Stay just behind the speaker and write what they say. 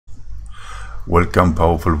Welcome,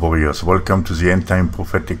 powerful warriors. Welcome to the End Time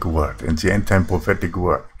Prophetic Word. And the End Time Prophetic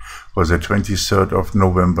Word for the 23rd of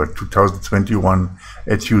November 2021,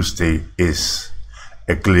 a Tuesday, is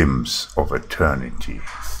a glimpse of eternity.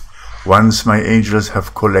 Once my angels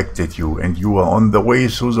have collected you and you are on the way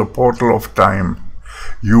through the portal of time,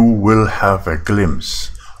 you will have a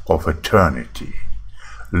glimpse of eternity.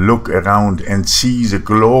 Look around and see the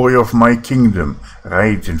glory of my kingdom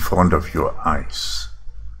right in front of your eyes.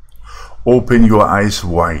 Open your eyes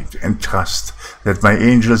wide and trust that my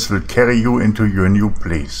angels will carry you into your new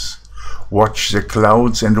place. Watch the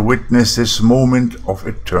clouds and witness this moment of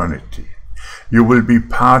eternity. You will be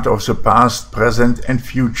part of the past, present, and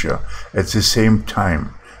future at the same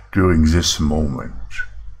time during this moment.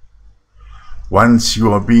 Once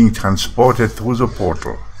you are being transported through the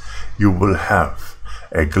portal, you will have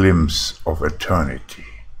a glimpse of eternity.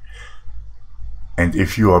 And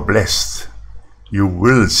if you are blessed, you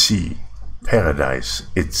will see paradise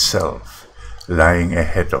itself lying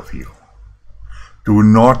ahead of you. Do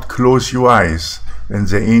not close your eyes when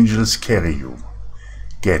the angels carry you.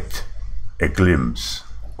 Get a glimpse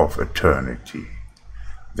of eternity,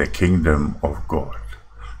 the kingdom of God.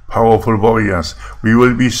 Powerful warriors, we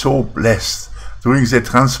will be so blessed. During the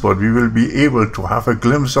transport, we will be able to have a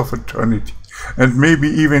glimpse of eternity and maybe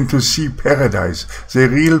even to see paradise, the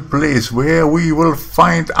real place where we will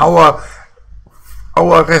find our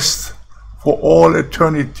rest for all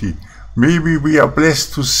eternity. Maybe we are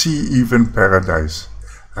blessed to see even paradise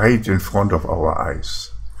right in front of our eyes.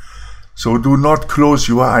 So do not close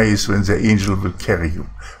your eyes when the angel will carry you.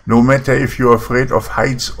 No matter if you are afraid of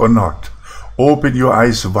heights or not, open your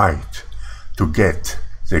eyes wide to get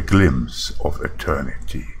the glimpse of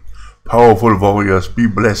eternity. Powerful warriors, be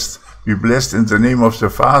blessed. Be blessed in the name of the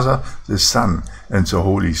Father, the Son, and the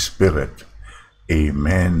Holy Spirit.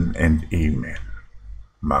 Amen and amen.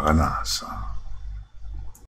 Maranatha.